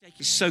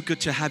It's so good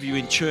to have you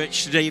in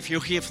church today. If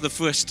you're here for the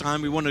first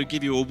time, we want to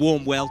give you a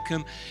warm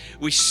welcome.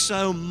 We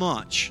so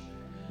much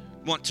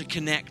want to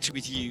connect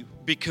with you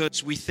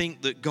because we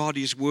think that God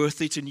is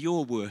worth it and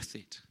you're worth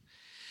it.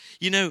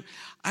 You know,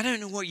 I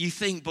don't know what you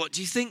think, but do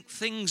you think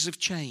things have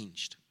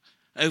changed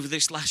over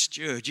this last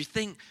year? Do you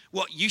think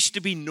what used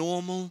to be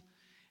normal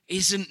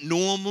isn't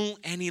normal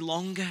any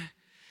longer?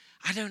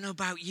 I don't know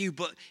about you,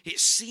 but it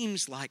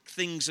seems like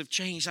things have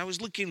changed. I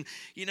was looking,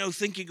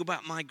 thinking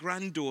about my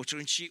granddaughter,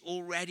 and she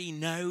already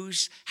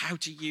knows how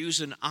to use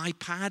an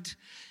iPad,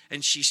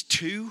 and she's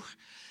 2.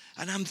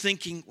 And I'm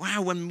thinking,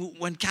 wow,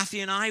 when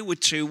Kathy and I were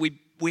 2,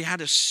 we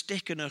had a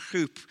stick and a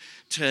hoop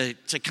to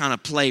kind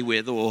of play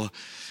with,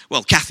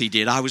 well, Kathy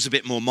did. I was a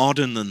bit more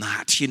modern than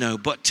that,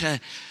 But,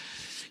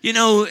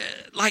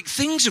 like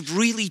things have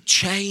really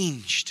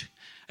changed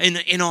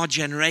in our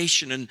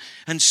generation,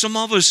 and some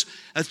of us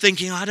are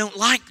thinking, I don't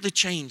like the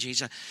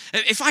changes.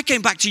 If I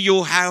came back to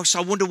your house,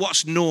 I wonder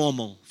what's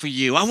normal for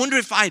you. I wonder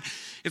if I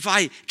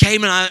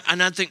came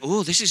and I'd think,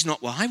 oh, this is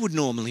not what I would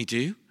normally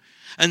do,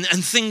 and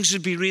things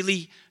would be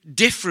really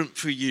different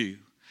for you.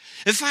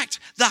 In fact,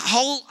 that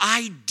whole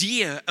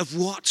idea of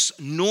what's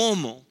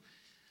normal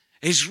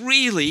has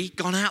really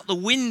gone out the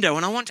window,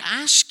 and I want to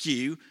ask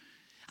you,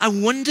 I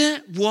wonder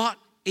what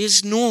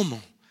is normal.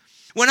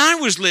 When I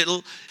was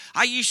little,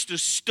 I used to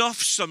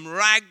stuff some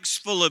rags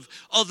full of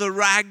other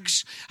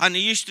rags, and I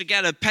used to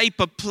get a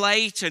paper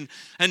plate and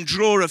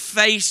draw a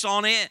face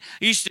on it.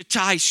 I used to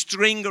tie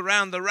string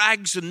around the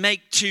rags and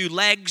make 2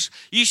 legs.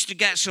 I used to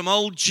get some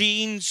old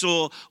jeans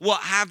or what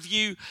have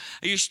you.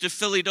 I used to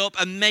fill it up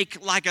and make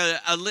like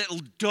a little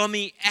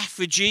dummy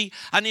effigy,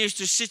 and I used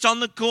to sit on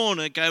the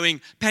corner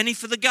going, penny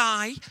for the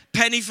guy,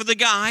 penny for the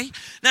guy.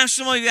 Now,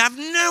 some of you have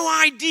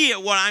no idea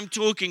what I'm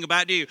talking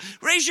about, do you?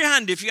 Raise your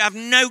hand if you have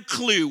no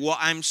clue what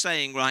I'm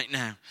saying right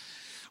now.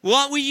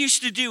 What we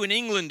used to do in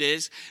England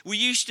is we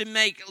used to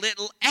make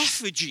little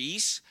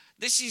effigies.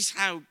 This is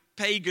how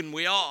pagan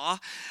we are,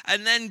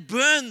 and then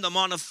burn them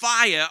on a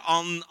fire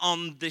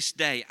on this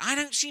day. I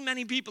don't see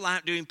many people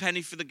out doing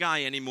penny for the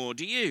guy anymore,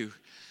 do you?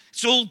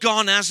 It's all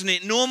gone, hasn't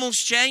it?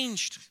 Normal's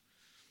changed.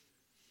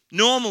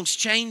 Normal's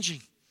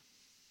changing.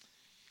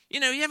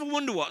 You ever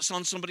wonder what's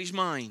on somebody's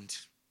mind?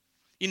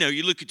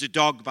 You look at a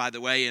dog, by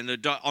the way,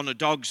 and on a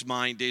dog's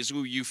mind is,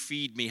 oh, you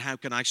feed me, how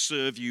can I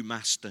serve you,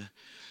 master?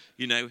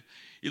 You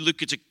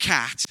look at a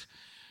cat,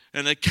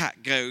 and the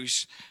cat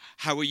goes,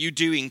 how are you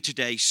doing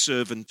today,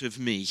 servant of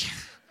me?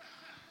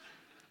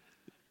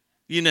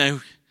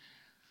 But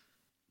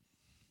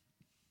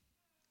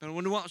I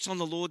wonder what's on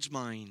the Lord's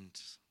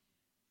mind.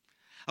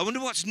 I wonder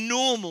what's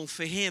normal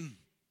for him.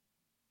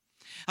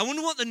 I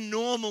wonder what the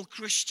normal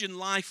Christian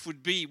life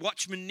would be.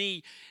 Watchman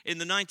Nee in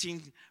the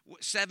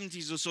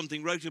 1970s or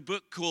something wrote a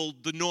book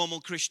called The Normal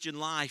Christian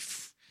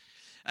Life.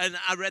 And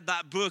I read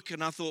that book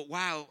and I thought,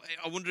 wow,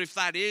 I wonder if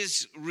that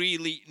is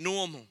really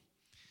normal.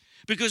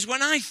 Because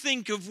when I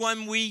think of what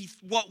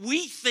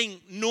we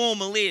think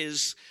normal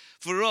is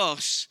for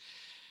us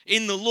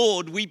in the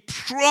Lord, we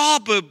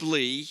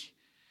probably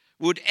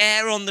would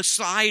err on the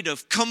side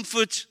of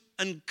comfort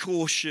and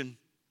caution.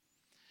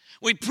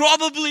 We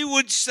probably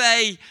would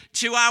say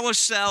to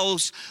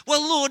ourselves,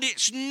 well, Lord,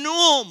 it's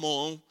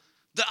normal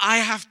that I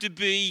have to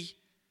be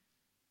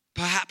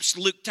perhaps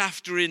looked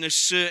after in a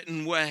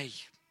certain way.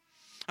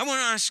 I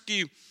want to ask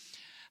you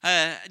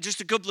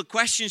just a couple of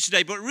questions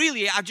today, but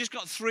really I've just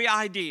got 3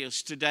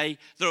 ideas today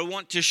that I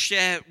want to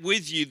share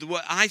with you,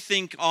 what I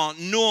think are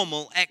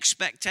normal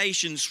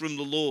expectations from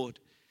the Lord.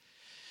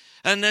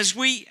 And as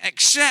we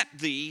accept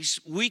these,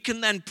 we can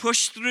then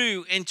push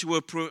through into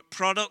a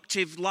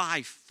productive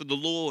life for the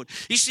Lord.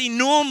 You see,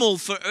 normal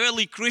for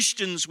early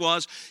Christians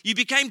was you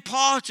became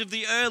part of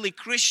the early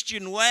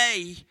Christian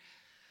way,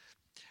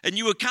 and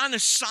you were kind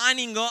of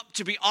signing up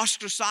to be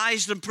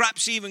ostracized and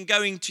perhaps even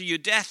going to your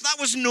death. That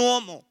was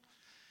normal.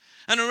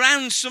 And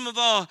around some of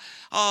our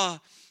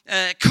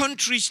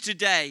countries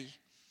today,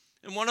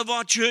 and one of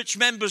our church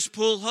members,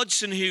 Paul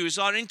Hudson, who is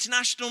our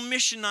international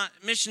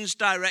missions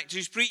director,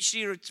 who's preached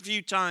here a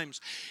few times,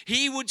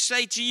 he would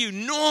say to you,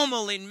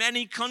 normal in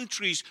many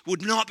countries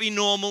would not be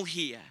normal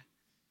here.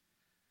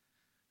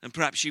 And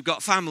perhaps you've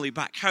got family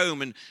back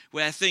home, and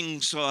where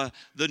things are,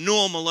 the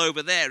normal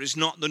over there is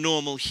not the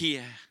normal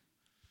here.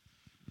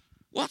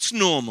 What's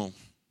normal?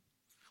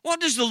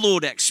 What does the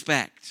Lord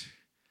expect?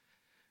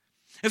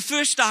 The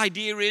first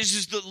idea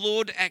is that the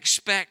Lord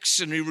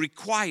expects and he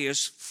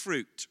requires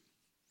fruit.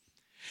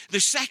 The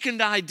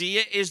second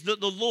idea is that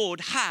the Lord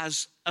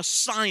has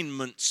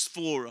assignments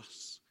for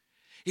us.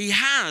 He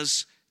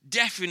has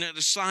definite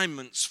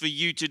assignments for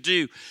you to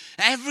do.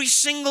 Every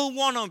single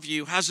one of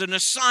you has an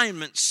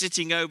assignment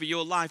sitting over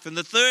your life. And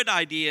the third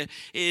idea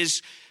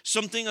is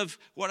something of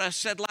what I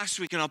said last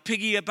week, and I'll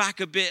piggyback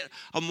a bit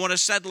on what I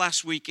said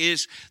last week,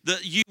 is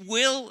that you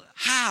will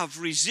have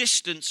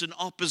resistance and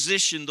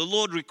opposition. The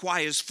Lord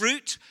requires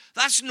fruit.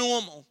 That's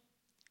normal.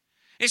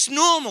 It's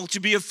normal to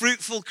be a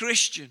fruitful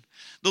Christian.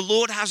 The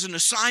Lord has an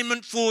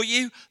assignment for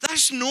you.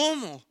 That's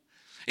normal.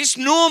 It's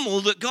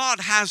normal that God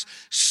has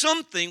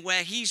something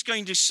where he's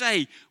going to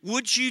say,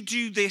 would you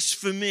do this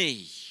for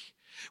me?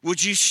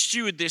 Would you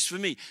steward this for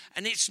me?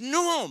 And it's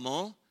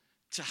normal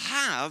to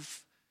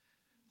have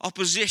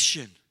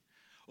opposition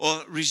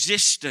or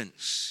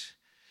resistance.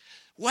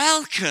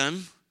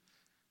 Welcome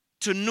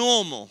to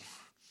normal.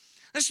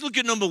 Let's look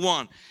at number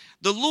one.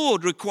 The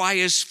Lord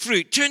requires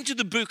fruit. Turn to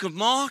the book of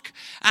Mark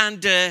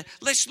and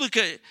let's look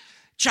at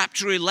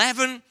chapter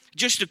 11,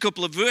 just a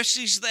couple of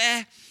verses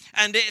there.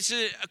 And it's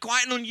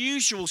quite an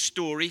unusual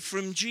story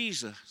from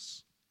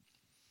Jesus.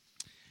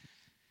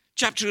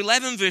 Chapter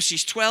 11,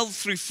 verses 12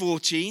 through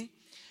 14.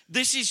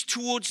 This is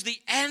towards the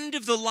end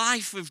of the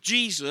life of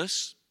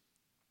Jesus.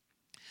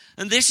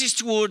 And this is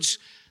towards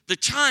the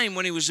time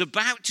when he was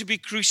about to be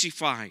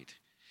crucified.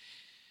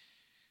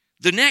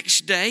 The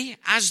next day,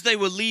 as they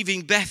were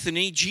leaving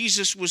Bethany,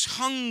 Jesus was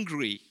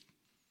hungry.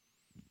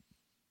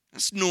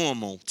 That's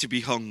normal to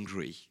be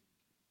hungry.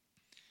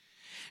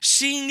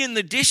 Seeing in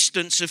the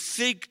distance a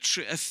fig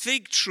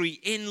tree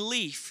in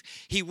leaf,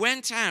 he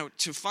went out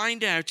to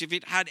find out if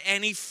it had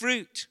any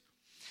fruit.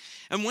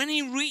 And when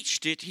he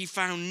reached it, he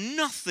found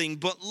nothing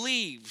but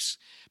leaves,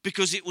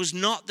 because it was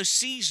not the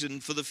season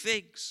for the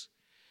figs.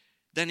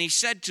 Then he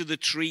said to the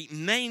tree,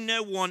 "May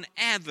no one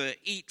ever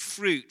eat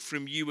fruit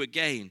from you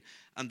again."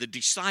 And the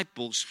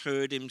disciples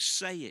heard him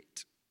say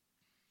it.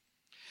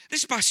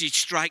 This passage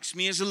strikes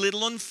me as a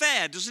little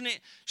unfair. Doesn't it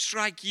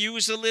strike you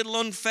as a little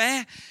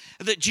unfair?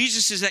 That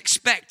Jesus is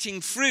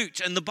expecting fruit,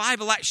 and the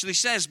Bible actually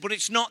says, but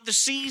it's not the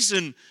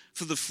season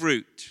for the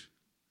fruit.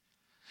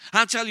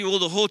 I'll tell you all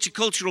the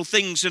horticultural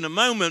things in a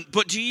moment,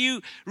 but do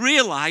you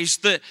realize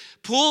that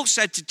Paul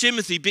said to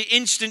Timothy, be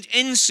instant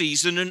in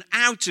season and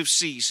out of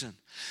season?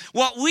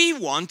 What we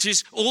want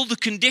is all the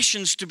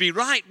conditions to be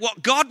right.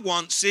 What God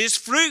wants is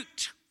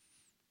fruit.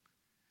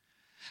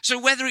 So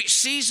whether it's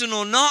season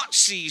or not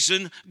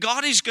season,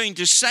 God is going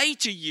to say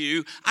to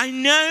you, I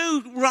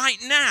know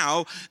right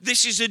now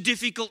this is a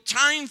difficult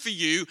time for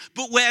you,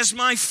 but where's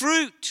my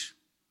fruit?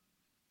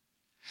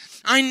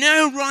 I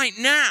know right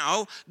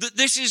now that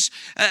this is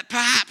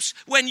perhaps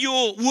when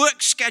your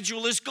work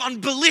schedule has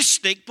gone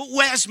ballistic, but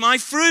where's my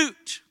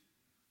fruit?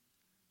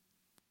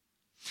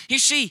 You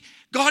see,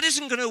 God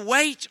isn't going to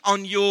wait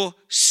on your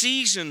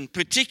season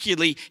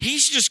particularly.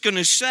 He's just going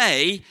to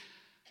say,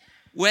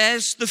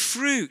 where's the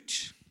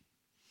fruit?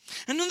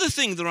 Another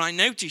thing that I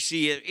notice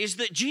here is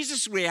that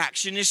Jesus'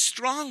 reaction is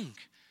strong.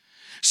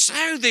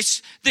 So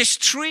this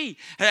tree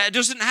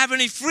doesn't have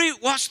any fruit.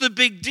 What's the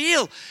big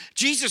deal?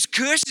 Jesus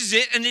curses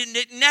it and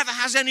it never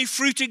has any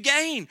fruit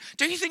again.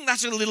 Don't you think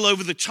that's a little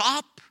over the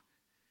top?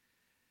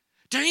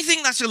 Don't you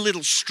think that's a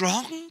little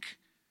strong?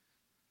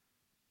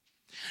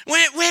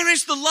 Where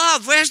is the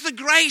love? Where's the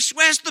grace?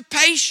 Where's the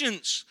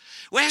patience?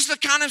 Where's the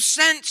kind of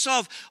sense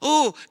of,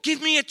 oh,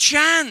 give me a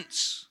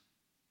chance?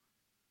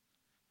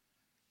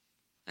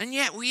 And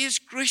yet we as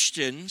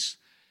Christians,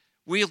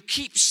 we'll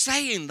keep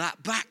saying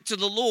that back to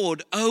the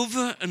Lord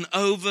over and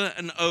over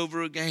and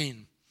over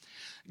again.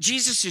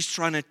 Jesus is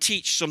trying to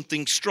teach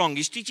something strong.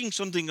 He's teaching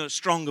something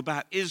strong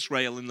about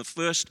Israel in the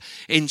first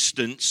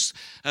instance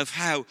of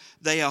how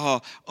they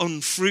are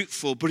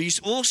unfruitful. But he's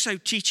also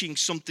teaching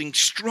something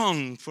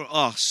strong for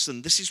us.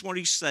 And this is what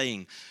he's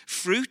saying.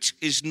 Fruit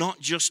is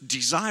not just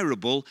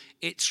desirable,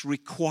 it's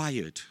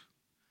required.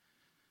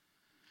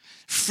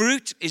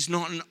 Fruit is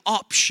not an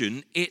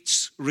option,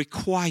 it's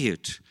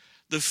required.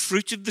 The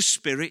fruit of the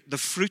Spirit, the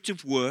fruit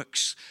of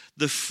works,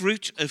 the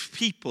fruit of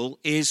people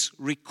is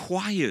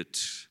required.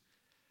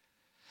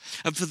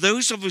 And for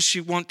those of us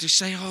who want to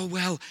say, oh,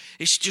 well,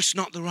 it's just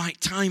not the right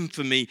time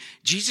for me,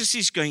 Jesus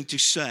is going to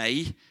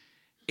say,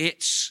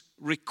 it's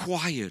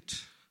required.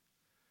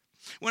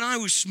 When I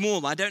was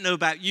small, I don't know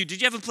about you, did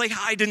you ever play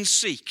hide and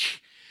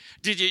seek?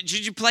 Did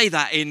you play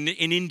that in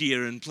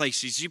India and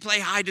places? Did you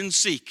play hide and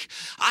seek?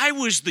 I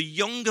was the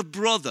younger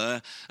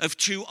brother of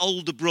two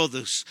older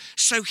brothers.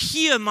 So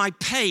hear my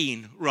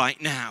pain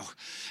right now.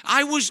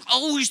 I was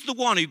always the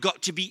one who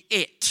got to be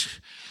it,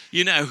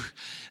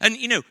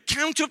 And,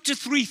 count up to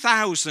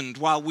 3,000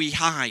 while we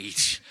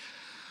hide.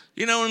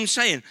 You know what I'm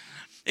saying?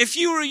 If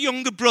you were a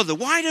younger brother,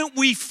 why don't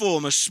we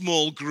form a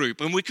small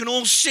group and we can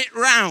all sit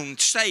round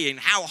saying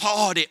how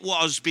hard it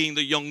was being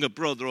the younger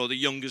brother or the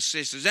younger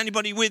sister? Is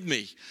anybody with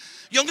me?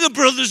 Younger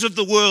brothers of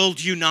the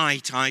world,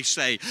 unite, I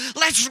say.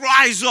 Let's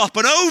rise up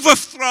and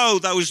overthrow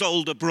those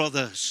older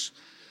brothers.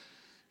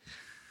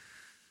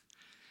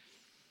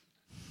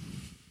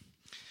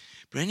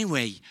 But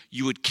anyway,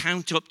 you would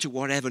count up to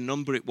whatever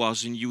number it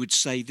was and you would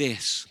say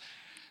this.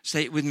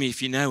 Say it with me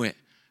if you know it.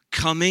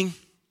 Coming,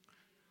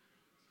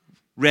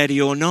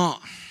 ready or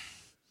not.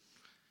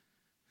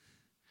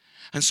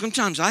 And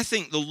sometimes I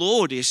think the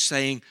Lord is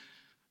saying,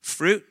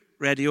 fruit,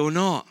 ready or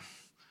not.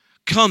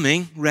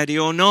 Coming, ready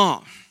or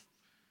not.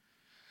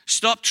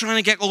 Stop trying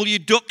to get all your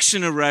ducks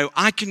in a row.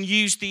 I can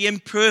use the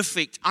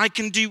imperfect. I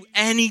can do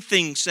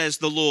anything, says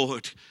the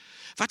Lord.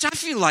 In fact, I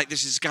feel like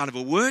this is kind of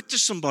a word to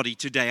somebody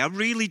today. I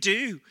really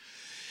do.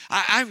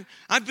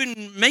 I've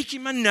been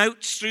making my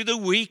notes through the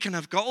week and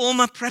I've got all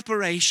my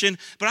preparation,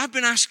 but I've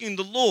been asking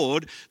the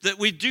Lord that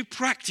we do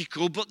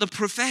practical but the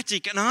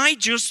prophetic. And I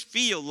just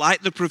feel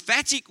like the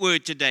prophetic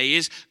word today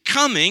is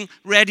coming,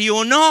 ready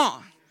or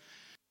not.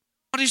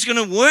 God is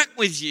going to work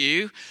with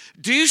you,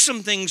 do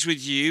some things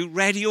with you,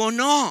 ready or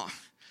not.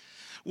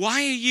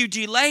 Why are you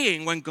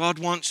delaying when God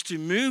wants to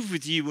move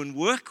with you and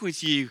work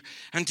with you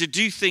and to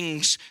do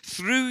things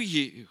through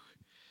you?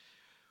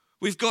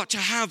 We've got to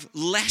have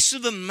less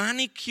of a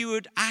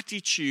manicured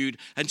attitude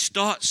and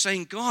start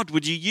saying, God,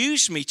 would you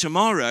use me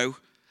tomorrow?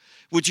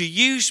 Would you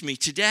use me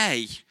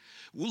today?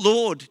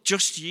 Lord,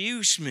 just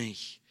use me.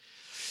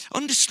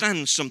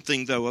 Understand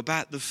something, though,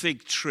 about the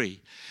fig tree.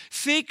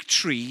 Fig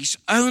trees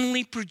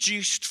only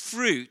produced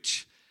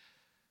fruit.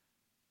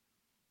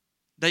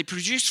 They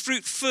produced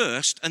fruit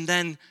first and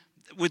then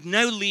with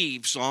no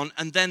leaves on,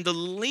 and then the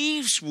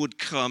leaves would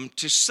come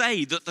to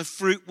say that the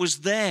fruit was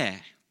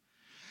there.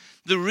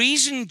 The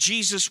reason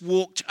Jesus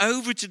walked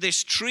over to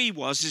this tree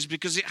is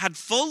because it had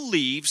full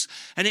leaves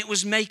and it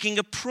was making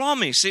a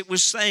promise. It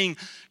was saying,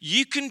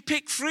 you can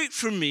pick fruit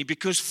from me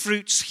because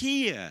fruit's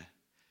here.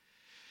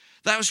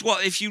 That was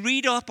what, if you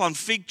read up on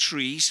fig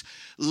trees,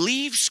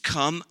 leaves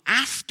come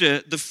after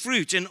the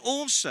fruit. And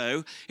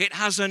also, it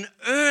has an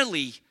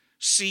early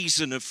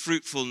season of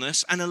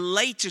fruitfulness and a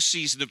later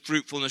season of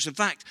fruitfulness. In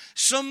fact,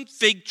 some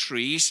fig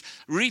trees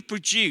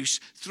reproduce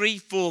 3,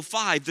 4,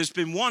 5. There's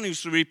been one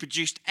who's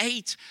reproduced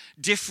 8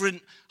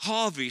 different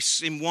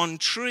harvests in one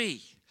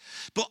tree.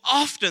 But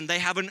often they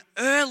have an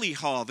early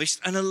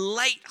harvest and a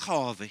late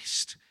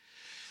harvest.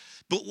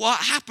 But what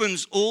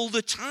happens all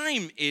the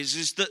time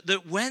is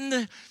that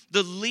when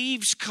the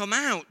leaves come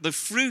out, the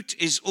fruit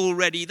is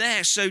already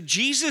there. So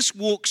Jesus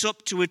walks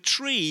up to a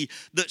tree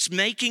that's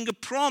making a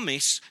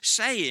promise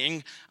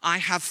saying, I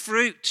have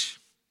fruit.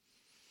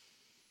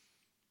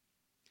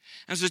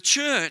 As a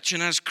church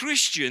and as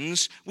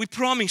Christians, we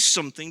promise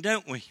something,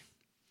 don't we?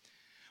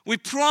 We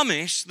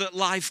promise that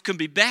life can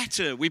be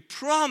better. We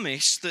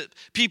promise that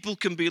people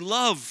can be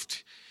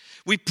loved.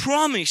 We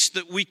promise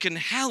that we can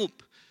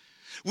help.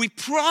 We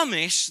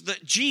promise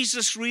that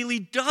Jesus really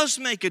does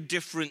make a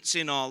difference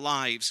in our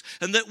lives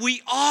and that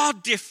we are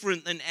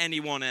different than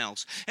anyone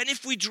else. And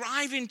if we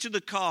drive into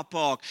the car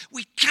park,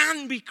 we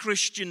can be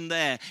Christian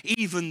there,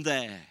 even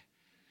there.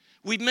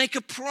 We make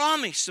a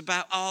promise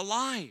about our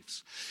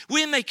lives.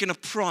 We're making a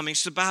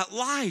promise about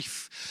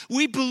life.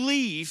 We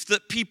believe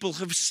that people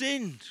have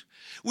sinned.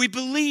 We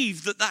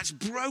believe that that's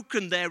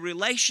broken their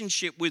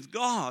relationship with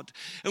God.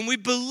 And we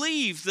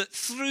believe that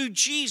through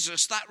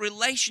Jesus, that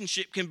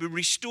relationship can be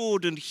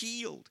restored and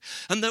healed.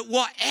 And that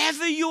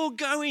whatever you're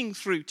going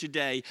through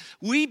today,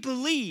 we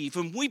believe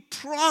and we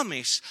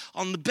promise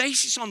on the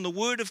basis on the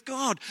Word of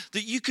God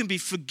that you can be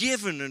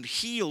forgiven and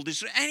healed. Is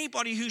there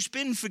anybody who's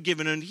been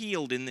forgiven and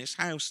healed in this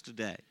house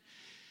today?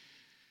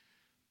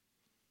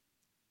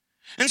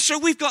 And so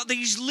we've got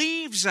these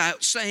leaves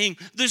out saying,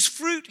 there's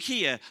fruit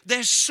here,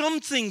 there's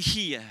something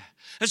here.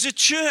 As a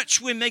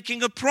church, we're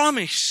making a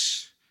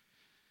promise.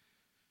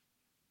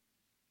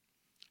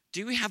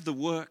 Do we have the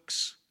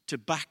works to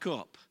back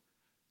up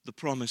the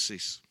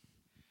promises?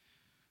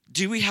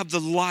 Do we have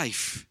the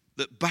life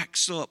that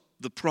backs up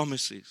the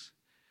promises?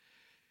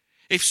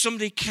 If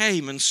somebody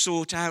came and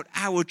sought out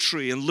our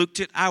tree and looked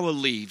at our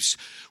leaves,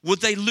 would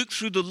they look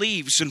through the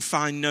leaves and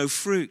find no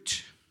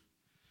fruit?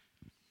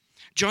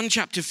 John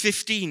chapter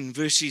 15,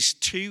 verses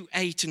 2,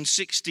 8, and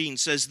 16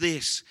 says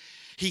this,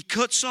 He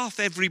cuts off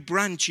every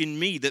branch in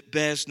me that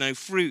bears no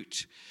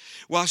fruit,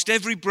 whilst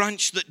every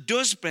branch that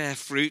does bear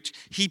fruit,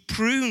 He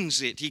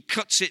prunes it, He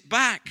cuts it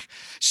back,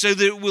 so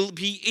that it will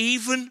be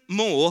even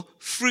more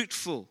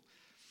fruitful.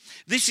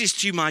 This is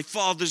to my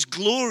Father's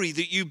glory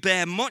that you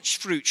bear much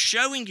fruit,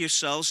 showing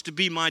yourselves to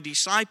be my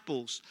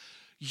disciples.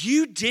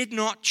 You did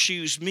not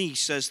choose me,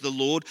 says the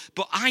Lord,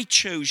 but I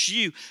chose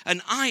you,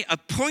 and I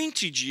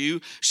appointed you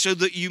so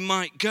that you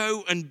might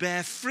go and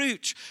bear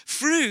fruit,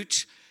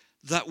 fruit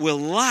that will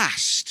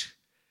last.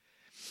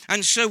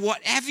 And so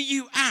whatever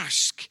you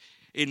ask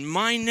in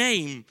my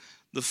name,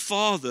 the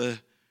Father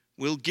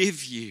will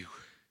give you.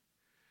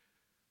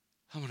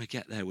 I want to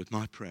get there with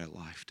my prayer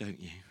life, don't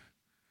you?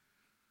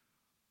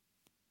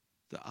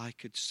 That I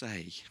could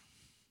say,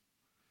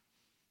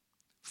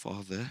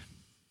 Father,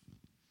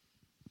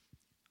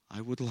 I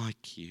would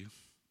like you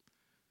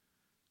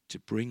to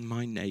bring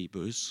my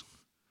neighbors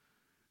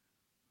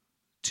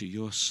to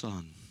your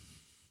Son.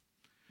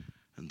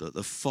 And that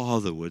the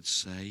Father would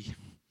say,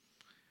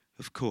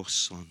 of course,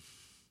 Son,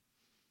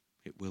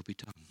 it will be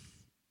done.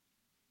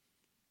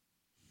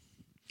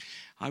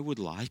 I would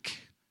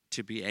like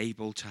to be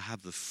able to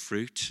have the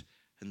fruit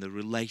and the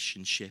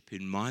relationship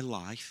in my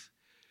life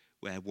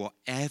where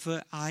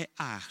whatever I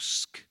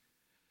ask,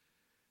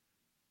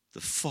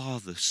 the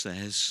Father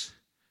says,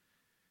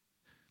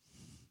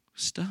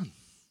 it's done.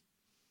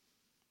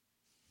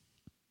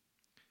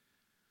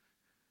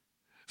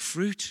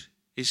 Fruit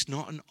is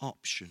not an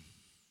option.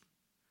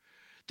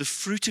 The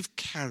fruit of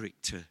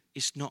character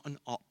is not an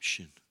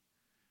option.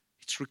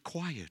 It's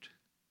required.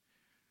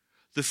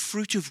 The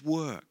fruit of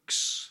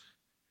works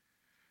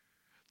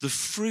The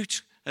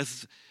fruit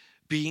of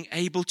being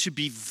able to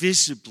be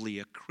visibly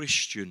a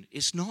Christian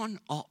is not an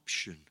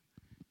option,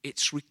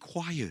 it's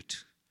required.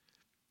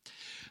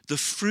 The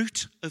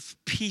fruit of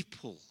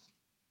people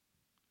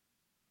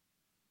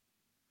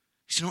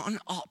is not an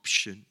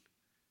option,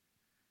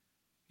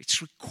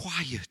 it's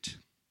required.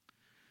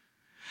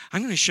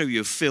 I'm going to show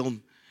you a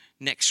film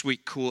next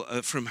week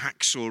called, from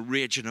Hacksaw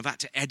Ridge, and I've had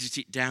to edit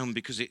it down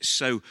because it's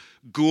so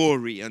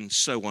gory and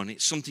so on.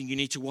 It's something you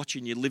need to watch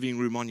in your living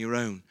room on your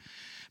own.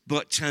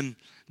 But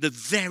the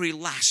very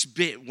last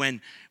bit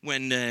when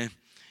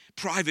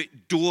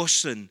Private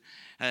Dawson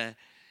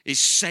is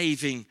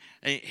saving,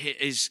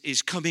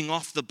 is coming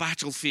off the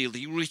battlefield,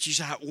 he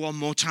reaches out one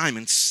more time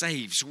and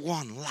saves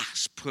one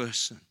last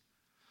person.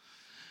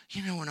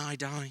 You know, when I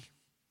die,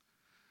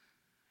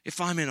 if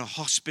I'm in a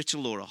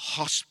hospital or a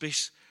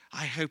hospice,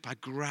 I hope I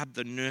grab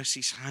the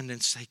nurse's hand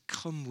and say,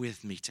 come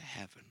with me to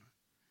heaven.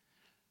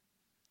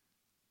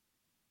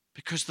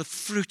 Because the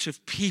fruit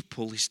of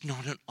people is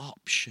not an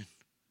option.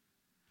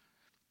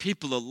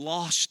 People are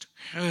lost,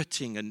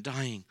 hurting, and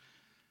dying.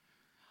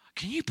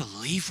 Can you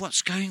believe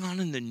what's going on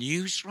in the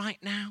news right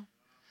now?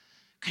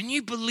 Can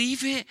you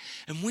believe it?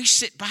 And we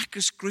sit back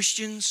as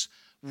Christians.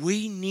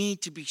 We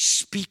need to be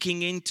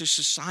speaking into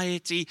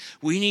society.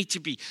 We need to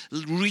be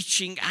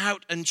reaching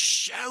out and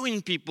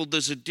showing people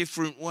there's a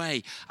different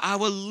way.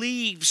 Our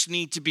leaves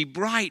need to be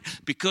bright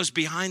because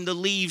behind the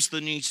leaves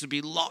there needs to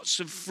be lots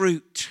of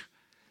fruit.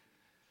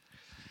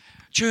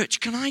 Church,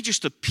 can I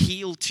just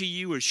appeal to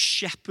you as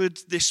shepherd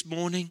this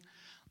morning?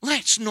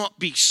 Let's not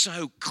be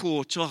so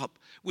caught up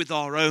with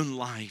our own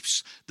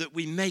lives that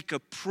we make a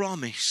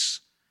promise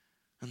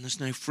and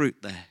there's no fruit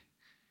there.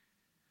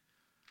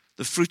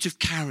 The fruit of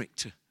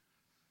character,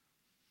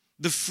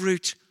 the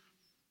fruit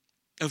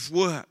of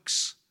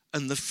works,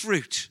 and the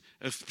fruit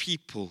of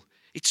people.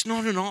 It's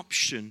not an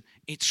option,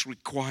 it's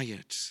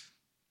required.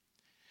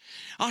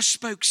 Our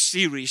Spoke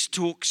series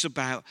talks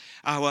about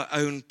our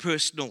own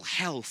personal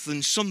health,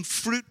 and some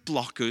fruit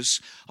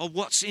blockers are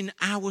what's in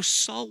our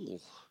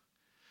soul.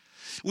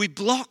 We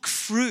block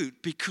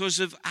fruit because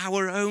of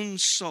our own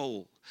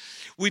soul.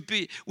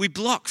 We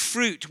block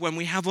fruit when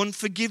we have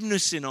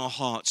unforgiveness in our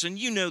hearts. And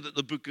you know that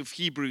the book of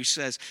Hebrews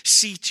says,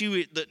 see to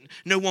it that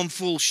no one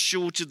falls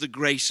short of the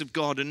grace of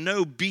God, and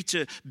no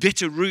bitter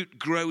root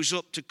grows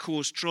up to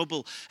cause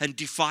trouble and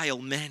defile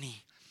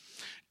many.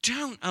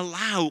 Don't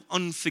allow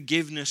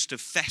unforgiveness to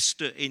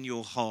fester in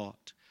your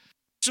heart.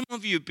 Some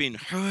of you have been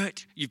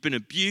hurt, you've been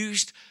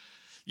abused,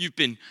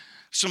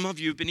 some of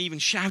you have been even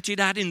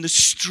shouted at in the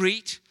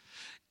street.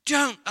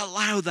 Don't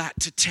allow that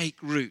to take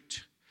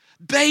root.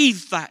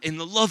 Bathe that in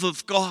the love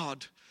of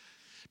God.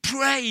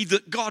 Pray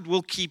that God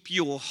will keep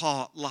your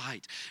heart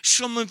light.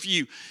 Some of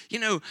you,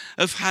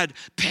 have had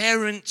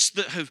parents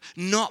that have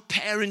not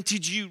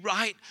parented you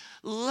right.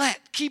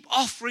 Keep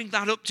offering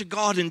that up to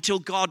God until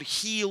God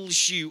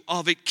heals you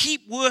of it.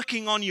 Keep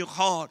working on your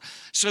heart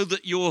so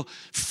that your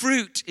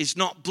fruit is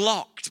not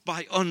blocked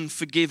by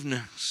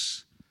unforgiveness.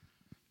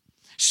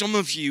 Some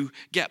of you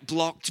get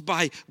blocked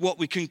by what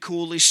we can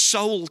call is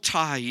soul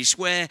ties,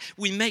 where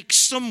we make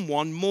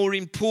someone more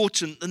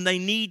important than they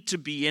need to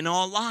be in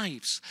our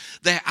lives.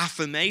 Their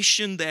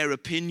affirmation, their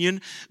opinion,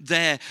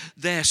 their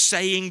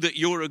saying that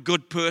you're a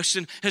good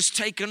person has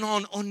taken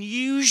on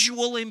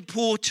unusual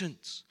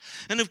importance.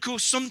 And of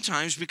course,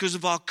 sometimes because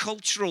of our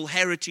cultural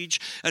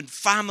heritage and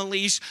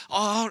families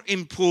are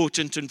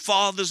important, and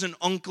fathers and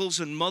uncles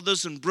and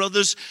mothers and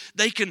brothers,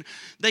 they can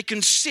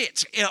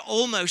sit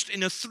almost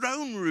in a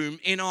throne room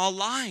in our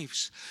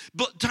lives.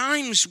 But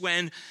times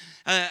when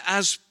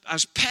as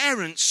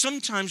parents,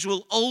 sometimes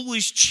we'll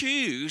always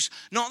choose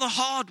not the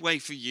hard way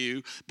for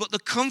you, but the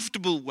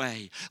comfortable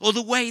way, or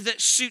the way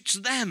that suits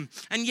them.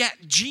 And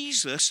yet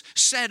Jesus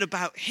said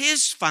about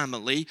his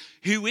family,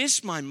 who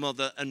is my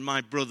mother and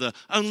my brother,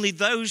 only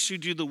those who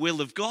do the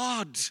will of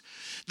God.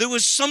 There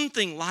was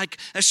something like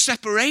a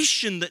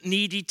separation that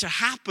needed to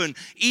happen,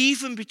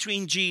 even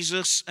between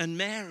Jesus and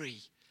Mary.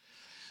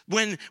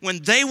 When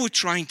they were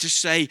trying to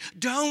say,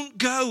 don't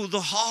go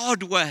the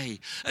hard way.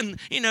 And,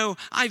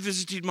 I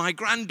visited my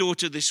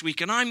granddaughter this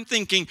week, and I'm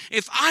thinking,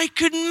 if I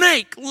could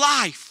make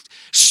life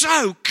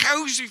so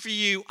cozy for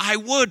you, I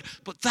would,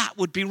 but that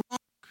would be wrong.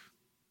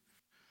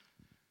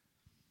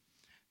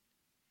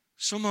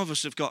 Some of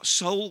us have got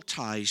soul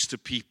ties to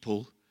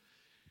people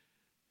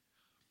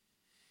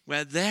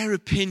where their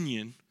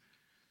opinion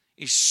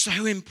is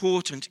so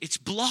important, it's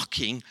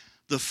blocking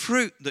the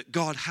fruit that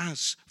God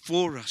has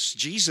for us.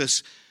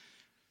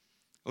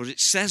 It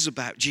says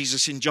about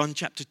Jesus in John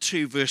chapter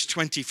 2, verse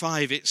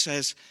 25, it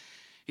says,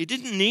 he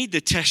didn't need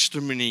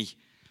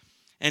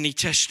any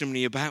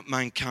testimony about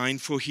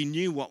mankind, for he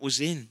knew what was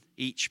in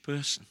each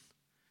person.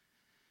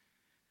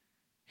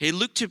 He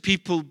looked at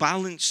people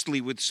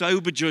balancedly with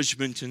sober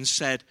judgment and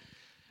said,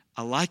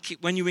 I like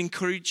it when you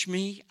encourage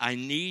me, I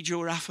need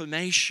your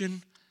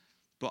affirmation,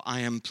 but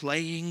I am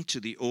playing to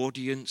the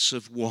audience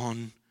of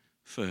one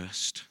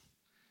first.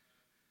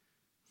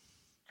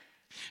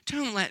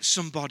 Don't let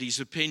somebody's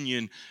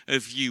opinion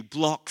of you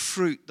block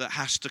fruit that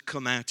has to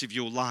come out of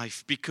your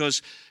life,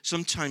 because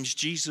sometimes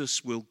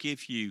Jesus will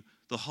give you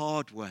the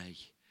hard way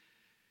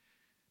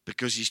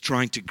because he's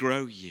trying to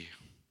grow you.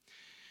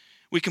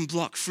 We can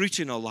block fruit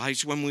in our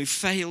lives when we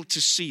fail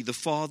to see the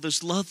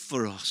Father's love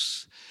for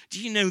us.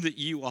 Do you know that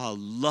you are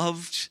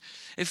loved?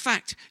 In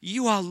fact,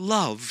 you are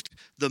loved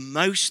the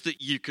most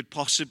that you could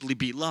possibly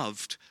be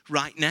loved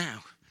right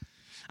now.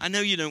 I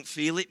know you don't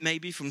feel it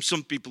maybe from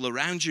some people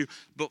around you,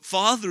 but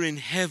Father in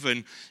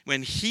heaven,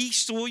 when he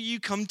saw you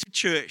come to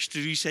church,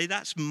 did he say,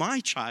 that's my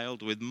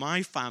child with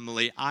my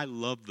family, I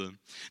love them?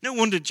 No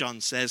wonder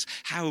John says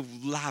how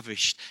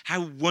lavished,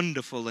 how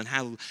wonderful, and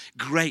how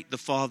great the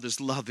Father's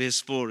love is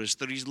for us,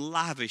 that he's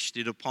lavished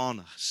it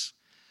upon us.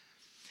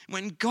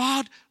 When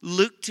God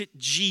looked at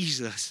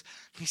Jesus,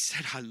 he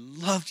said, I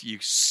love you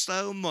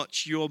so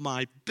much, you're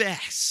my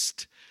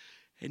best.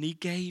 And he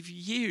gave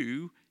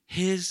you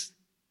his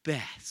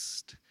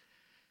best.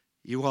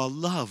 You are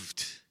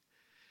loved.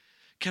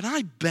 Can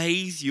I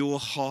bathe your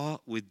heart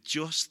with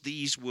just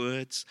these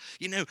words?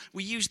 You know,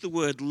 we use the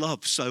word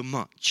love so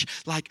much.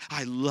 Like,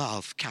 I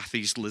love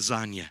Kathy's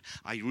lasagna.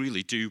 I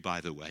really do, by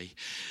the way.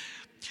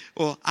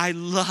 Or I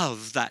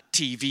love that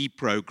TV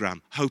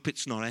program. Hope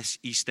it's not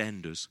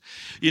EastEnders.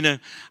 You know,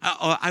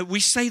 we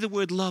say the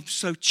word love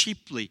so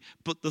cheaply,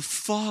 but the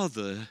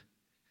Father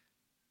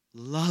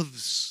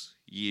loves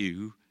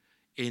you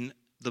in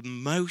the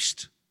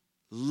most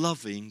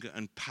loving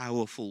and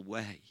powerful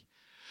way.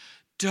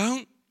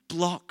 Don't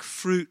block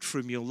fruit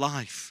from your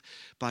life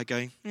by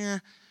going, yeah,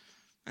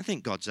 I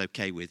think God's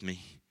okay with me.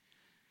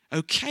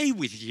 Okay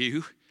with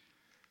you.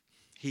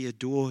 He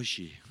adores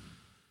you.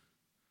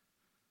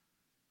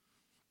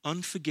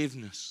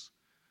 Unforgiveness,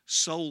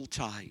 soul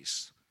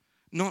ties,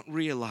 not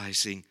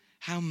realizing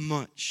how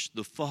much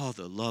the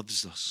Father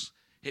loves us.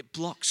 It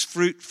blocks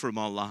fruit from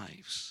our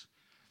lives.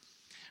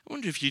 I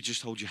wonder if you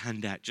just hold your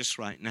hand out just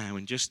right now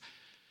and just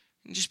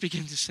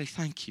begin to say,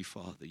 thank you,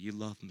 Father, you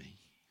love me.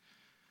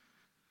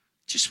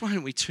 Just why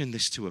don't we turn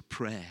this to a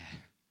prayer?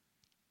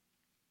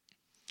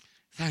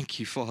 Thank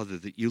you, Father,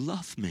 that you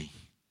love me.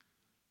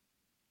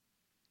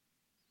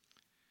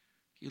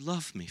 You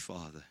love me,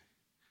 Father.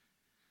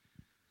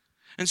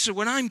 And so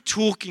when I'm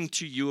talking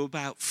to you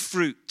about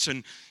fruit,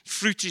 and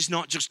fruit is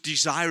not just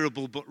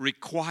desirable but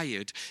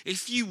required,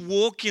 if you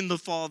walk in the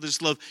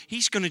Father's love,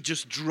 he's going to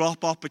just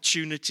drop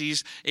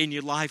opportunities in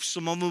your life.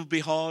 Some of them will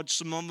be hard,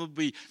 some of them will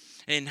be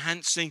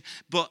enhancing,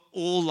 but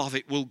all of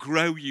it will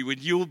grow you and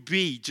you'll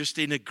be just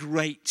in a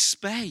great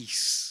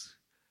space.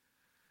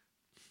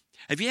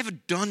 Have you ever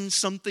done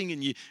something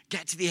and you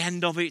get to the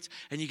end of it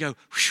and you go,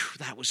 whew,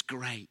 that was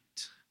great?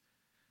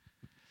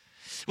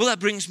 Well,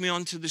 that brings me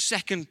on to the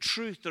second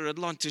truth that I'd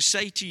like to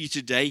say to you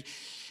today,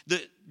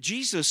 that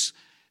Jesus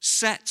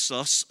sets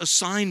us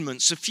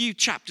assignments. A few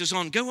chapters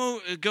on,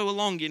 go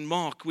along in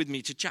Mark with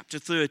me to chapter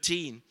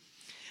 13.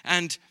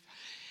 And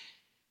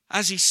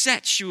as he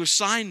sets you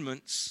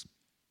assignments,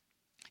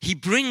 he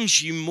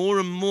brings you more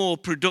and more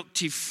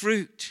productive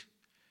fruit.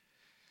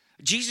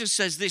 Jesus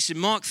says this in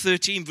Mark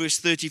 13, verse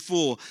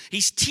 34.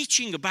 He's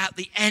teaching about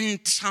the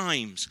end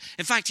times.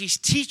 In fact, he's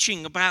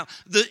teaching about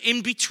the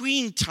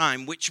in-between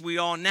time, which we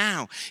are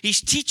now.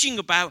 He's teaching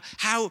about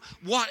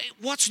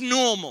what's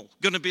normal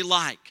going to be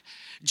like.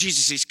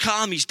 Jesus is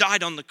come, he's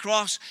died on the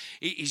cross,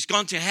 he's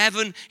gone to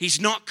heaven,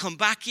 he's not come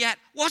back yet.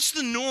 What's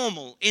the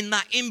normal in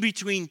that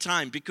in-between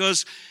time?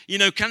 Because,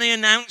 can I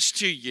announce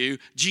to you,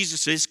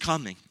 Jesus is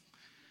coming.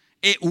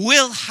 It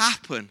will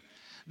happen.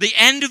 The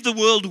end of the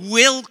world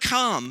will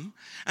come,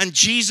 and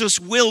Jesus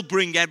will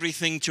bring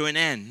everything to an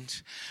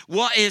end.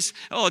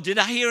 Did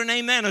I hear an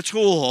amen at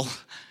all?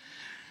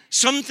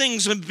 Some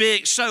things are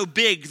big, so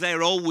big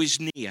they're always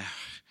near.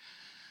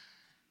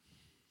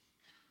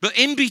 But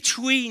in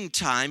between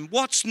time,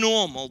 what's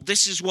normal?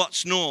 This is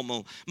what's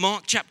normal.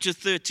 Mark chapter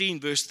 13,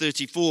 verse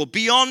 34.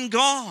 Be on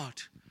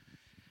guard.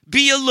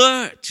 Be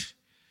alert.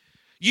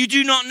 You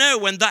do not know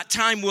when that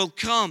time will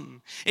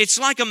come. It's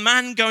like a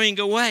man going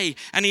away,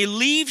 and he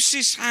leaves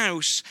his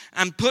house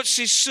and puts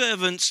his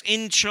servants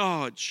in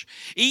charge,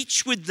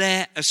 each with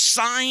their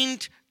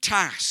assigned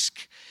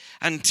task,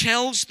 and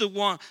tells the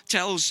one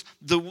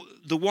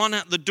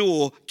at the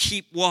door,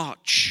 keep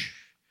watch.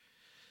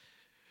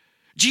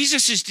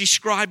 Jesus is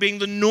describing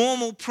the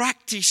normal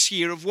practice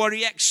here of what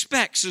he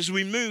expects as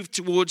we move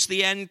towards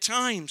the end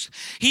times.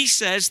 He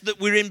says that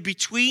we're in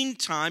between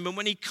time, and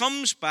when he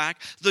comes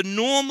back, the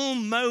normal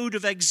mode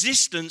of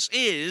existence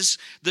is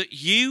that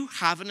you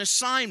have an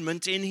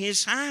assignment in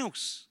his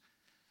house,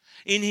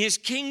 in his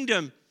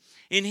kingdom,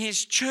 in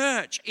his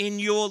church, in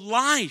your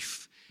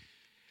life.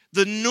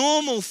 The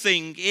normal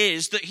thing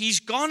is that he's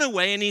gone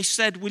away and he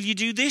said, will you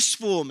do this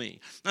for me?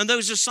 And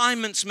those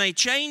assignments may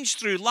change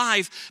through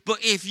life, but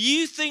if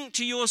you think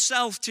to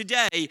yourself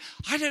today,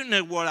 I don't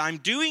know what I'm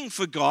doing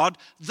for God,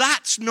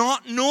 that's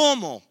not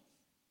normal.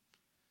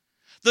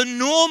 The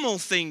normal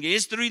thing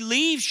is that he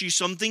leaves you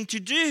something to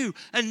do,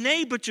 a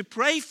neighbor to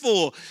pray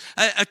for,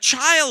 a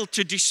child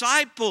to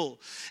disciple,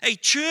 a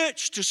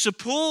church to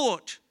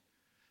support.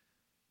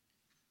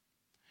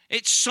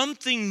 It's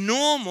something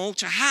normal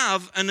to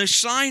have an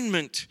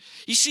assignment.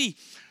 You see,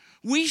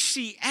 we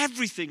see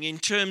everything in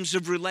terms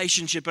of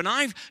relationship. And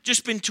I've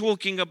just been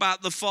talking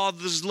about the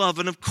Father's love.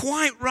 And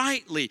quite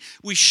rightly,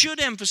 we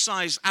should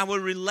emphasize our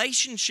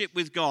relationship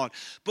with God.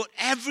 But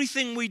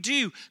everything we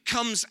do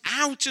comes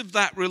out of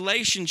that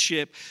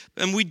relationship.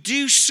 And we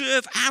do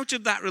serve out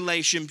of that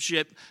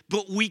relationship.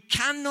 But we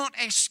cannot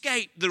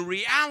escape the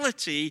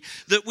reality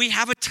that we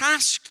have a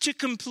task to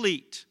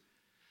complete.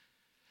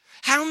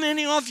 How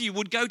many of you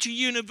would go to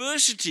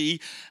university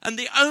and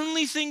the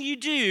only thing you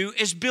do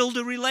is build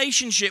a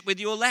relationship with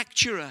your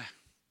lecturer?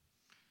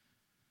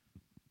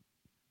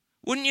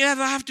 Wouldn't you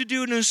ever have to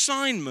do an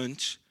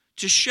assignment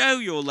to show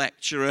your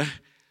lecturer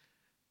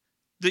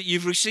that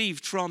you've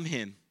received from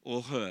him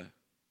or her?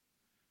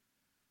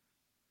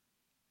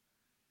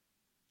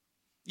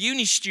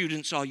 Uni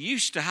students are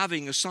used to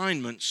having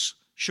assignments,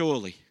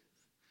 surely,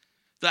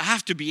 that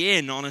have to be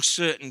in on a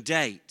certain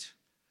date.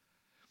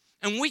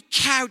 And we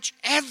couch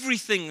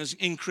everything as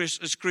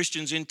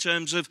Christians in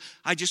terms of,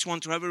 I just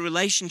want to have a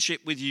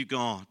relationship with you,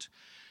 God.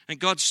 And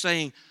God's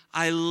saying,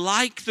 I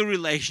like the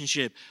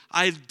relationship.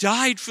 I've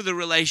died for the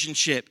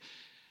relationship.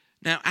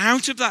 Now,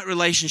 out of that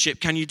relationship,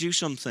 can you do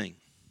something?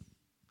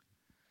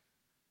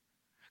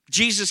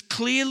 Jesus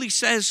clearly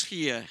says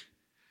here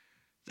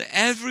that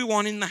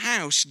everyone in the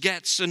house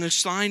gets an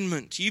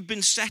assignment. You've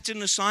been set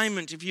an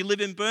assignment. If you live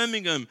in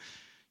Birmingham,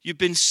 you've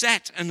been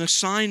set an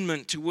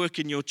assignment to work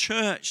in your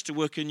church, to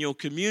work in your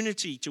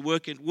community, to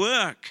work at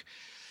work,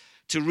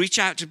 to reach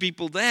out to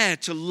people there,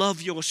 to love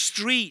your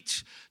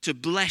street, to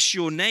bless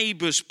your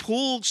neighbors.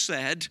 Paul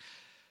said,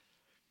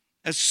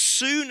 as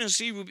soon as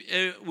he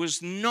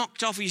was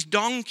knocked off his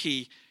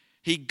donkey,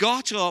 he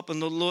got up and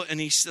the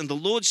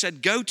Lord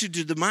said, go to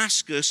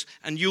Damascus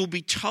and you'll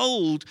be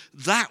told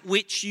that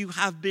which you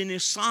have been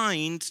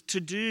assigned to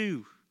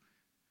do.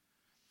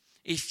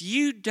 If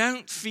you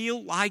don't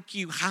feel like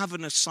you have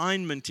an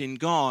assignment in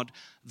God,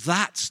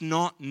 that's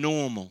not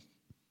normal.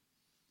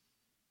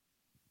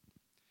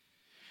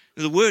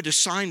 The word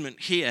assignment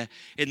here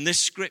in this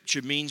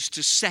scripture means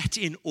to set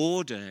in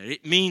order.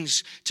 It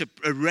means to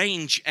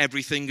arrange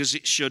everything as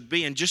it should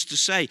be. And just to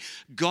say,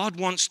 God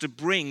wants to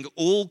bring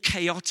all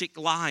chaotic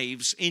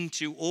lives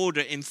into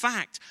order. In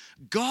fact,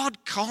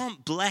 God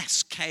can't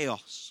bless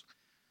chaos.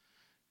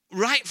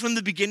 Right from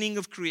the beginning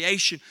of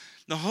creation,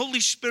 the Holy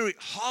Spirit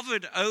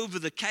hovered over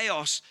the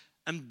chaos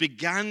and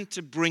began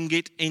to bring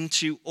it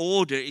into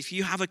order. If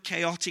you have a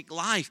chaotic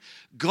life,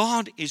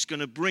 God is going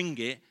to bring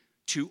it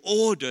to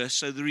order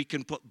so that he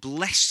can put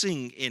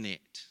blessing in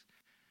it.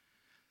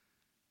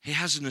 He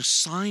has an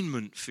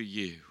assignment for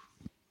you.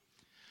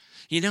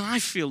 You know, I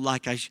feel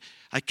like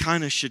I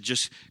kind of should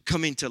just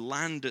come into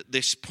land at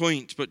this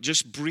point, but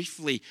just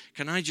briefly,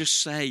 can I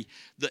just say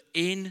that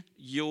in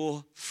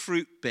your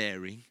fruit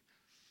bearing,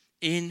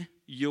 in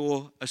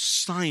your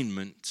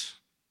assignment,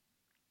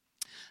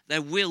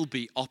 there will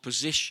be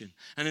opposition.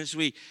 And as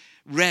we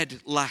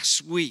read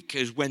last week,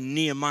 as when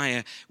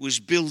Nehemiah was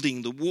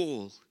building the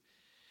wall,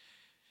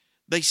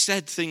 they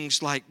said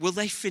things like, will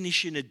they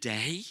finish in a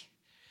day?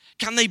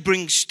 Can they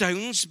bring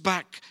stones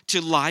back to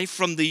life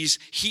from these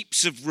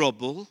heaps of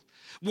rubble?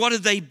 What are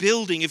they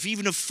building? If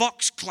even a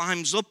fox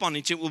climbs up on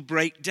it, it will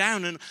break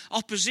down. And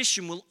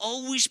opposition will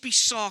always be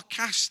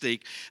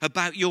sarcastic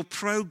about your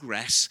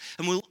progress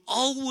and will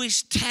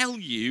always tell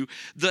you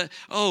that,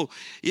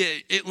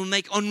 it will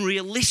make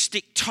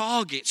unrealistic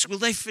targets. Will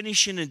they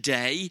finish in a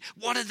day?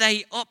 What are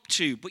they up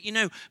to? But you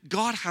know,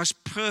 God has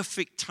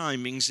perfect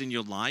timings in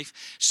your life.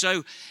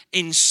 So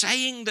in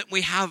saying that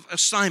we have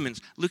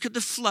assignments, look at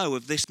the flow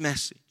of this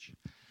message.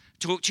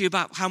 Talk to you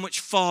about how much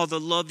Father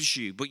loves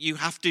you, but you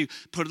have to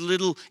put a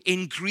little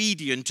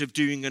ingredient of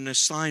doing an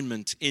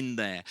assignment in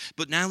there.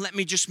 But now let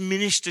me just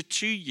minister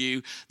to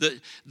you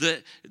that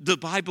the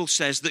Bible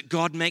says that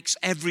God makes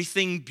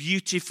everything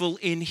beautiful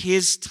in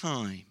his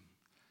time.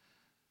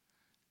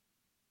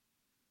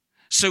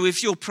 So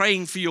if you're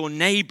praying for your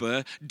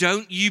neighbor,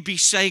 don't you be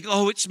saying,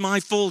 it's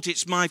my fault,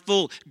 it's my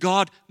fault.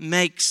 God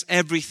makes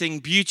everything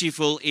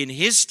beautiful in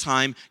his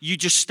time. You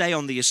just stay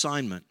on the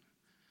assignment.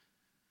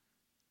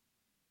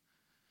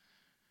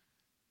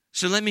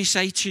 So let me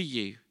say to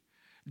you,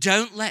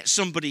 don't let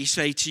somebody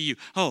say to you,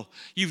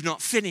 you've not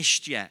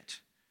finished yet.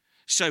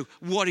 So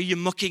what are you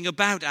mucking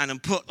about at,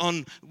 and put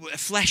on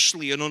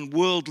fleshly and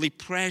unworldly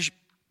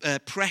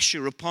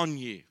pressure upon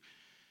you?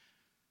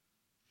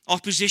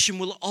 Opposition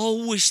will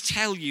always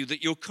tell you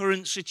that your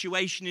current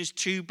situation is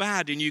too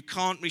bad and you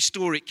can't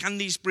restore it. Can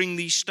these bring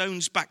these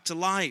stones back to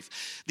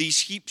life? These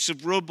heaps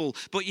of rubble.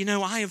 But you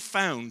know, I have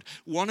found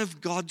one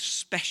of God's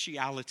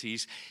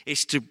specialities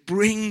is to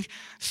bring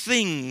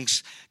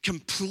things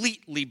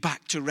completely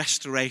back to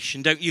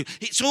restoration, don't you?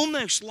 It's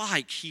almost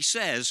like he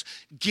says,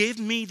 give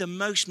me the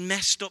most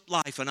messed up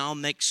life and I'll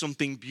make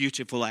something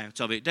beautiful out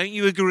of it. Don't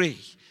you agree?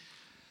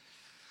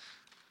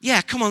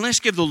 Yeah, come on, let's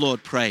give the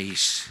Lord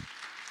praise.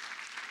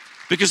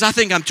 Because I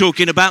think I'm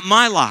talking about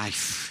my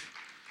life.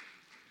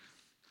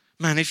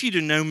 Man, if you'd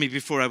have known me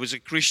before I was a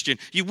Christian,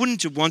 you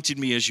wouldn't have wanted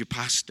me as your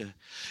pastor.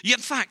 In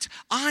fact,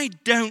 I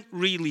don't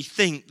really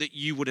think that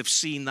you would have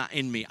seen that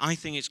in me. I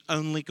think it's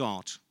only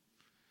God.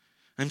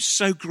 I'm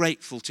so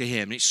grateful to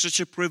him. It's such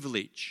a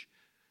privilege.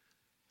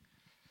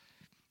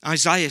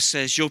 Isaiah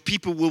says, your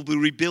people will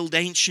rebuild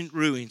ancient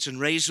ruins and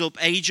raise up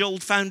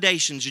age-old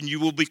foundations, and you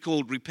will be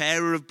called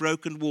repairer of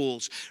broken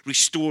walls,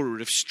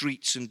 restorer of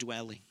streets and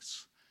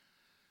dwellings.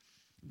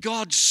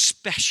 God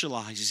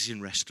specializes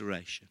in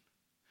restoration.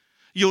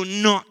 You're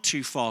not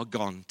too far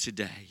gone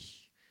today.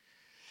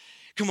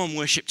 Come on,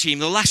 worship team.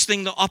 The last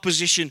thing that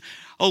opposition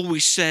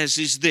always says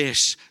is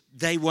this: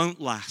 they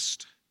won't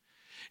last.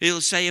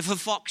 It'll say if a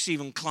fox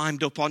even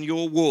climbed up on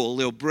your wall,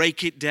 they'll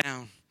break it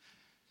down.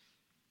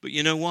 But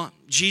you know what?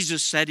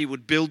 Jesus said he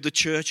would build the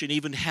church and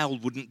even hell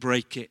wouldn't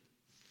break it.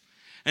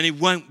 And it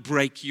won't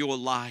break your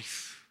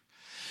life.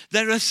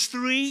 There are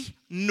 3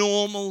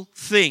 normal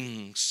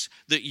things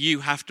that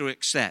you have to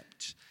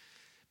accept.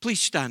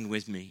 Please stand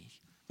with me.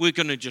 We're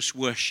going to just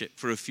worship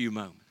for a few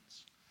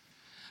moments.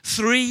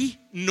 3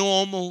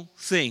 normal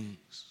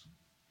things.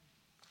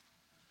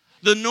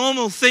 The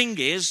normal thing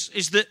is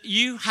that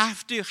you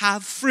have to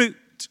have fruit.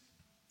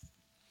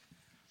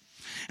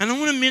 And I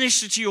want to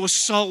minister to your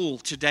soul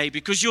today,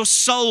 because your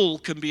soul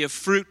can be a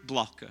fruit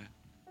blocker.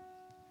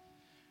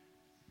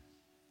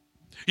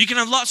 You can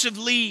have lots of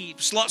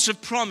leaves, lots of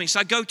promise.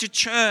 I go to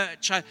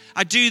church,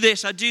 I do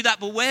this, I do that,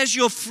 but where's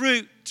your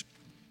fruit?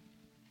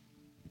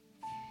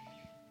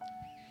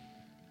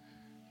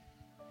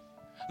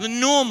 The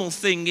normal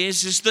thing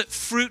is that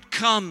fruit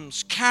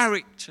comes,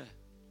 character,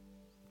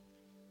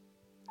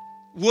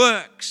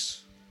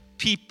 works,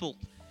 people.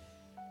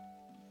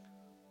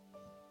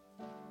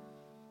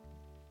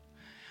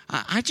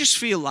 I just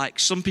feel like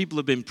some people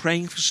have been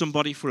praying for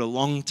somebody for a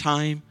long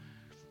time,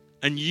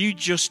 and you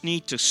just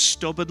need to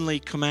stubbornly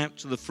come out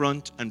to the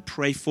front and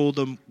pray for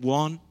them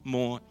one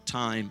more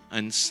time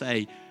and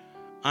say,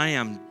 I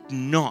am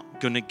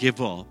not going to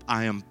give up.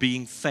 I am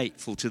being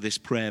faithful to this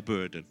prayer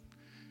burden.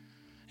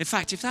 In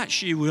fact, if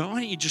that's you, why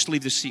don't you just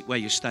leave the seat where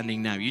you're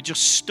standing now? You're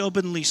just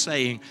stubbornly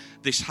saying,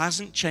 this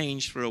hasn't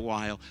changed for a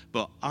while,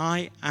 but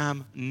I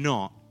am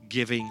not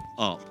giving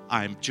up.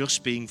 I'm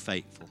just being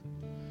faithful.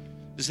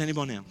 Does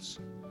anyone else?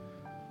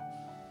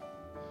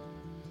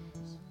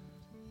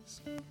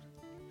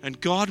 And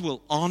God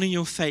will honor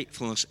your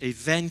faithfulness.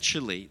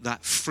 Eventually,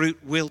 that fruit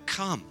will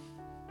come.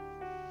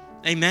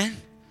 Amen?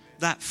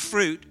 That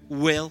fruit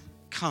will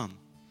come.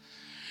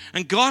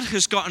 And God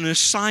has got an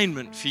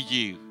assignment for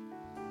you.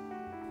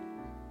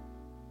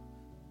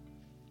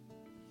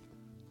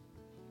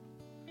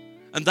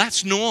 And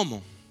that's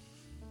normal.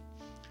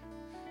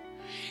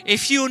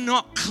 If you're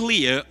not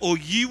clear, or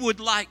you would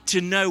like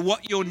to know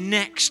what your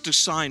next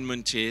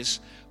assignment is,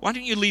 why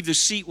don't you leave the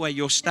seat where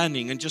you're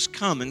standing and just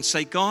come and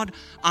say, God,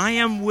 I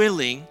am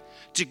willing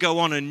to go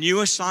on a new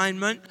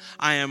assignment.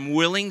 I am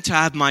willing to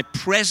have my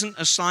present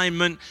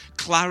assignment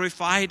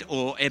clarified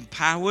or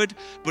empowered.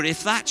 But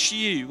if that's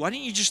you, why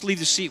don't you just leave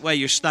the seat where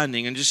you're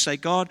standing and just say,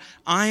 God,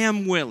 I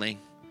am willing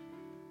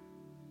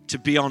to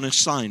be on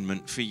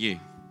assignment for you.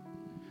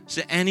 Is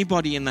there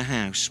anybody in the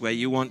house where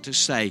you want to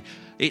say,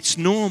 it's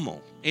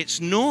normal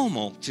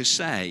to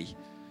say,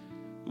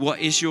 what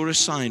is your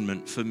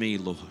assignment for me,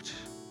 Lord?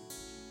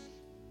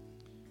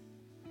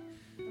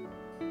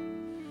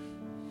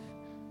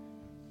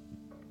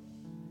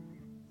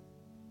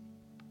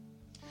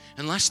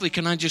 And lastly,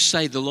 can I just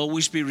say, there'll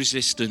always be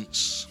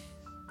resistance.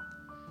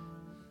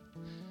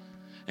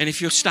 And if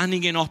you're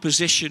standing in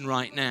opposition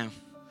right now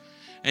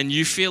and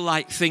you feel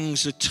like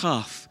things are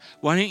tough,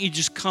 why don't you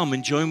just come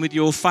and join with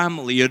your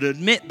family and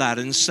admit that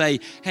and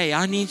say, hey,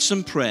 I need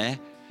some prayer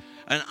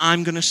and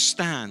I'm going to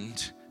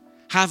stand.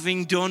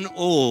 Having done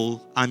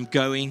all, I'm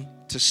going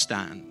to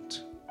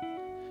stand.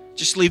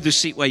 Just leave the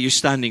seat where you're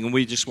standing and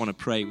we just want to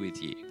pray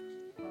with you.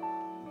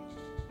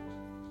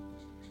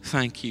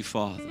 Thank you,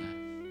 Father.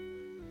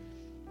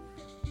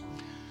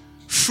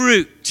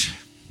 Fruit,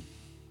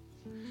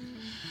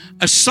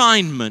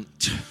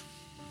 assignment,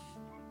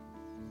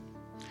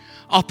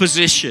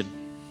 opposition.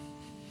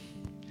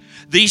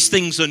 These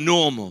things are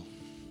normal.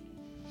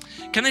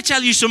 Can I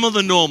tell you some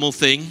other normal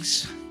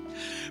things?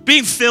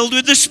 Being filled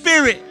with the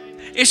Spirit,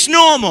 it's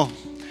normal.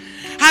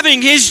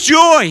 Having His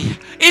joy,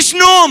 it's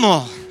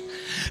normal.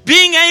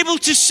 Being able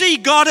to see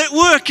God at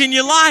work in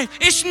your life,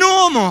 it's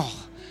normal.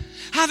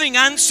 Having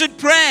answered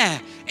prayer,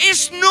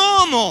 it's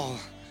normal.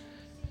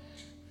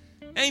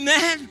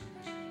 Amen.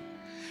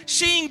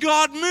 Seeing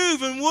God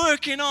move and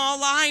work in our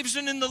lives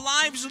and in the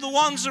lives of the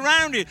ones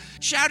around you.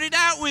 Shout it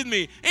out with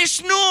me.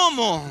 It's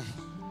normal.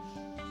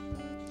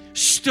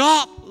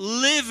 Stop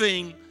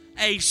living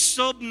a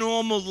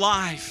subnormal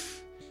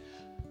life.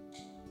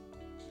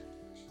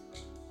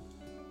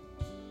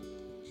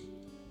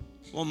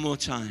 One more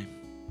time.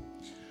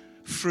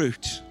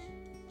 Fruit,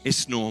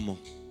 it's normal.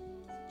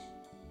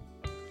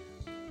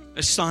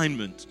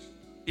 Assignment,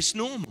 it's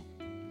normal.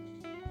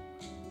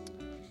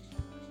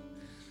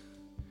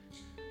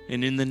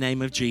 And in the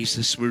name of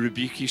Jesus, we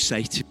rebuke you,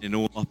 Satan, in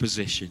all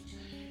opposition.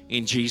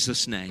 In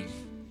Jesus' name.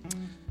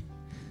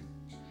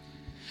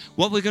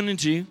 What we're going to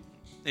do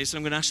is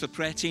I'm going to ask the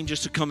prayer team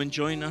just to come and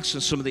join us,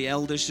 and some of the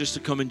elders just to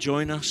come and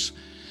join us.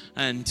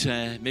 And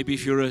maybe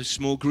if you're a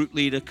small group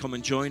leader, come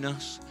and join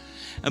us.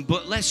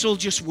 But let's all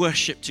just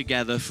worship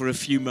together for a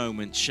few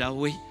moments, shall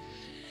we?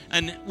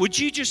 And would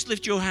you just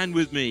lift your hand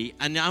with me?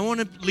 And I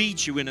want to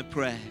lead you in a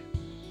prayer.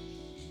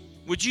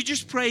 Would you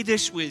just pray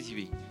this with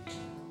me?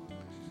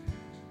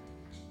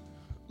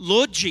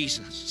 Lord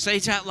Jesus, say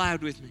it out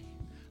loud with me.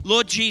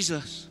 Lord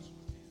Jesus,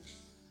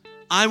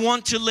 I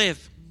want to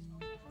live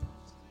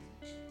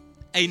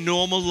a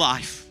normal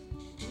life.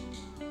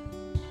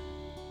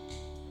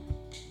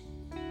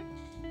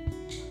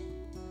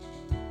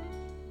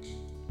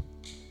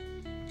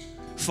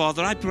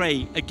 Father, I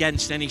pray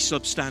against any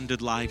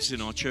substandard lives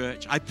in our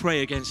church. I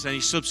pray against any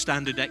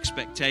substandard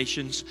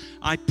expectations.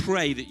 I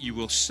pray that you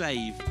will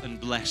save and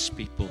bless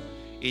people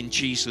in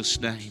Jesus'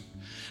 name.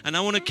 And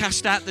I want to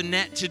cast out the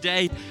net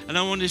today, and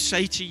I want to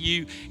say to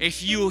you,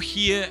 if you're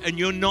here and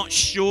you're not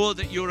sure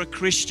that you're a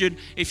Christian,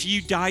 if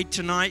you died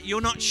tonight, you're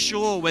not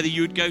sure whether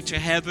you would go to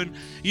heaven,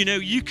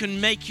 you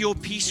can make your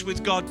peace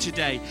with God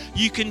today.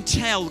 You can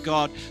tell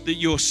God that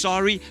you're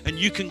sorry, and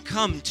you can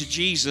come to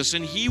Jesus,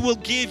 and He will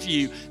give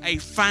you a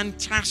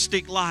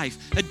fantastic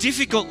life, a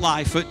difficult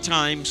life at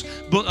times,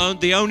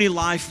 but the only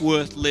life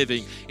worth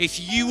living.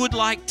 If you would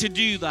like to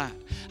do that,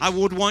 I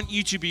would want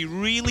you to be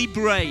really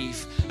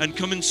brave and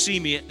come and see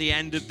me at the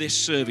end of this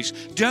service.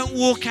 Don't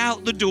walk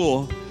out the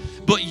door,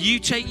 but you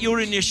take your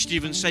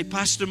initiative and say,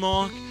 Pastor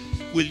Mark,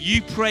 will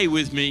you pray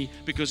with me,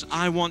 because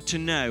I want to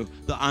know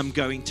that I'm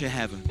going to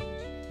heaven.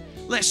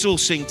 Let's all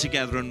sing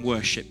together and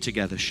worship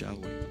together, shall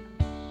we?